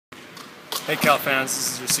Hey Cal fans,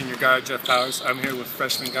 this is your senior guard, Jeff Powers. I'm here with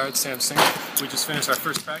freshman guard, Sam Singer. We just finished our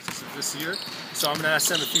first practice of this year, so I'm going to ask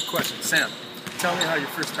Sam a few questions. Sam, tell me how your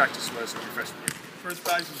first practice was with your freshman year. First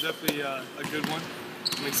practice was definitely a good one.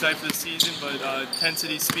 I'm excited for the season, but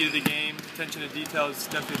intensity, speed of the game, attention to detail is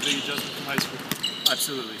definitely a big adjustment from high school.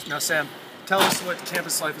 Absolutely. Now Sam, tell us what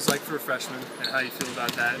campus life is like for a freshman and how you feel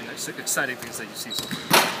about that and the exciting things that you've seen so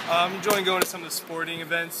far. I'm enjoying going to some of the sporting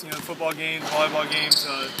events, football games, volleyball games.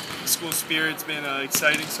 The school spirit's been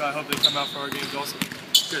exciting, so I hope they come out for our games also.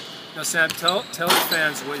 Good. Now Sam, tell the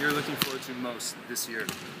fans what you're looking forward to most this year.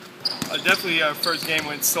 Definitely our first game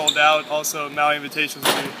went sold out. Also, Maui Invitations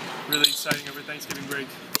will be really exciting over Thanksgiving break.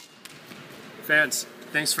 Fans,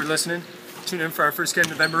 thanks for listening. Tune in for our first game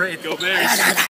November 8th. Go Bears!